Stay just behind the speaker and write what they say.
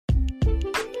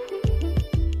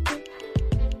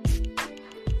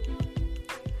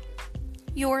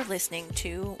You're listening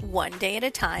to One Day at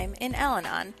a Time in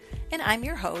Al-Anon, and I'm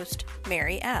your host,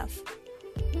 Mary F.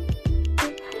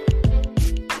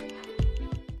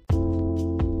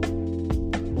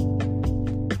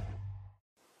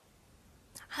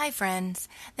 Hi friends,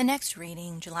 the next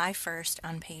reading, July 1st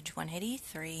on page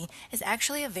 183, is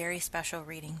actually a very special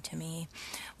reading to me.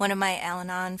 One of my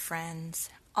Al-Anon friends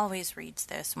always reads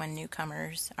this when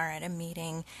newcomers are at a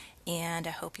meeting, and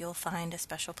I hope you'll find a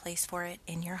special place for it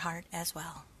in your heart as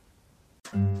well.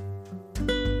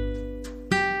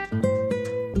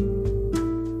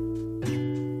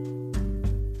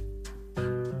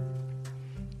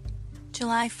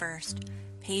 July 1st,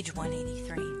 page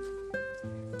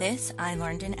 183. This I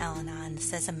learned in Al-Anon,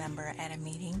 says a member at a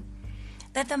meeting,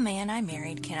 that the man I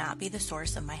married cannot be the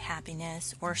source of my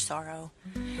happiness or sorrow.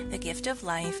 The gift of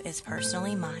life is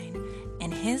personally mine,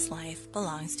 and his life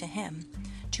belongs to him,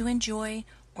 to enjoy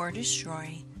or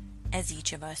destroy as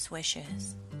each of us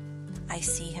wishes. I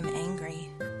see him angry.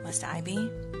 Must I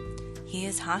be? He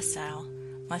is hostile.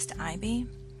 Must I be?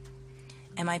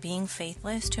 Am I being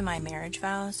faithless to my marriage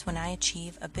vows when I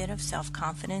achieve a bit of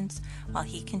self-confidence while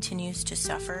he continues to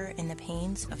suffer in the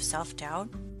pains of self-doubt?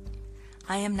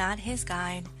 I am not his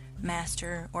guide,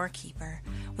 master, or keeper.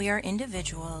 We are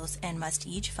individuals and must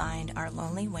each find our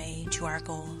lonely way to our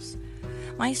goals.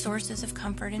 My sources of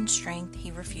comfort and strength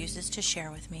he refuses to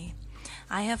share with me.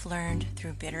 I have learned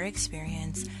through bitter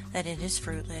experience that it is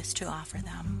fruitless to offer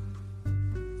them.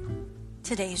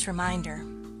 Today's reminder: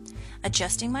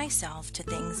 adjusting myself to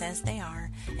things as they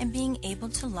are and being able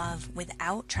to love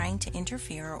without trying to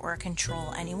interfere or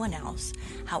control anyone else,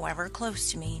 however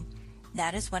close to me.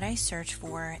 That is what I search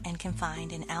for and can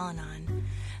find in Al-Anon.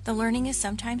 The learning is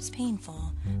sometimes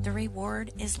painful. The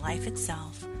reward is life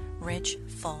itself, rich,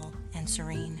 full, and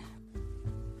serene.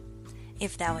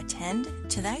 If thou attend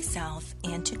to thyself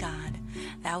and to God,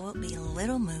 thou wilt be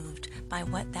little moved by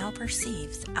what thou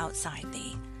perceives outside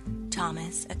thee.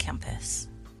 Thomas à Kempis.